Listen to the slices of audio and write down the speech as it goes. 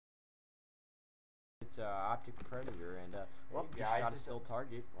it's OpTic Predator, and well, Hey just guys, shot a it's still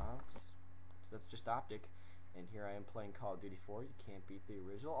target. Wow, so that's just OpTic. And here I am playing Call of Duty 4. You can't beat the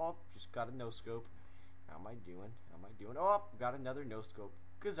original. Oh, just got a no scope. How am I doing? How am I doing? Oh, got another no scope.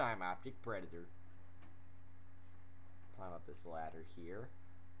 Cause I'm OpTic Predator. Climb up this ladder here.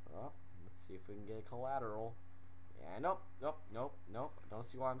 Oh, let's see if we can get a collateral. Yeah, nope. Don't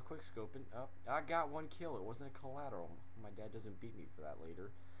see why I'm quick scoping. Oh, I got one kill. It wasn't a collateral. My dad doesn't beat me for that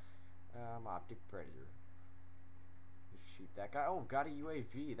later. I'm OpTic Predator. Shoot that guy. Oh, got a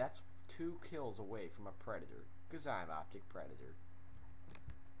UAV. That's 2 kills away from a Predator. Cause I'm OpTic Predator.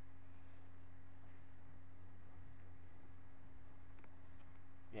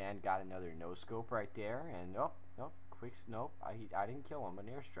 And got another no scope right there. And nope. Nope. I didn't kill him. An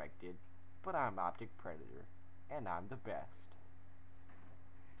airstrike did. But I'm OpTic Predator. And I'm the best.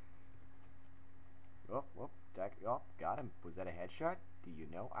 Oh, got him. Was that a headshot? Do you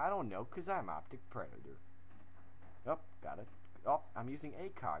know? I don't know, cause I'm OpTic Predator. Oh, got it. Oh, I'm using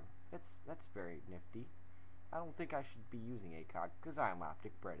ACOG. That's very nifty. I don't think I should be using ACOG, cause I'm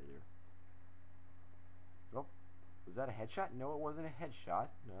OpTic Predator. Oh, was that a headshot? No, it wasn't a headshot.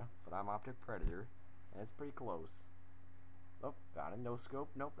 No, but I'm OpTic Predator, and it's pretty close. Oh, got a no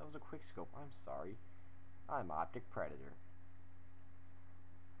scope. Nope, that was a quick scope. I'm sorry. I'm OpTic Predator.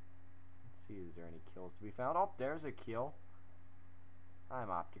 Let's see, is there any kills to be found? Oh, there's a kill. I'm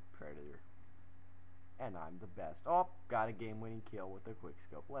OpTic Predator. And I'm the best. Oh, got a game-winning kill with a quick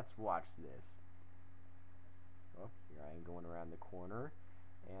scope. Let's watch this. Oh, here I am going around the corner.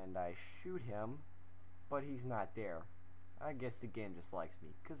 And I shoot him, but he's not there. I guess the game just likes me,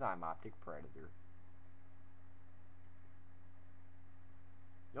 because I'm OpTic Predator.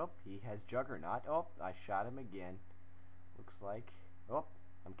 Oh, he has Juggernaut. Oh, I shot him again. Looks like... Oh,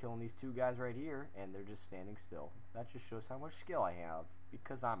 I'm killing these 2 guys right here, and they're just standing still. That just shows how much skill I have,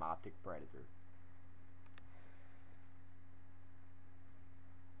 because I'm OpTic Predator.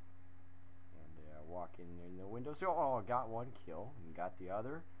 And walking in the windows. Oh, I got 1 kill, and got the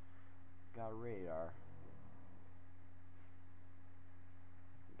other. Got radar.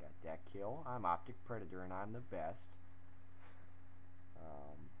 Got that kill. I'm OpTic Predator, and I'm the best.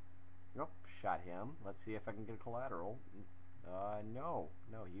 Nope, shot him. Let's see if I can get a collateral. No,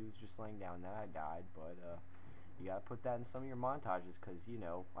 he was just laying down, then I died, but, you gotta put that in some of your montages, because, you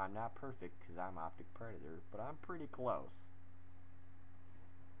know, I'm not perfect, because I'm OpTic Predator, but I'm pretty close.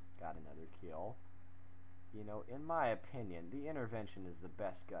 Got another kill. You know, in my opinion, the Intervention is the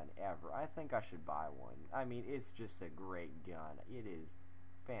best gun ever. I think I should buy one. I mean, it's just a great gun. It is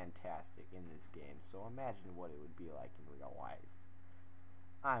fantastic in this game, so imagine what it would be like in real life.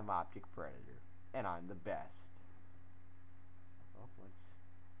 I'm OpTic Predator, and I'm the best. Oh, let's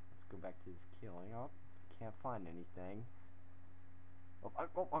go back to this killing. Oh, can't find anything. Oh,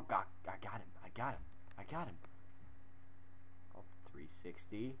 God, I got him. Oh,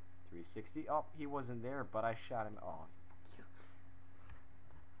 360. Oh, he wasn't there, but I shot him. Oh,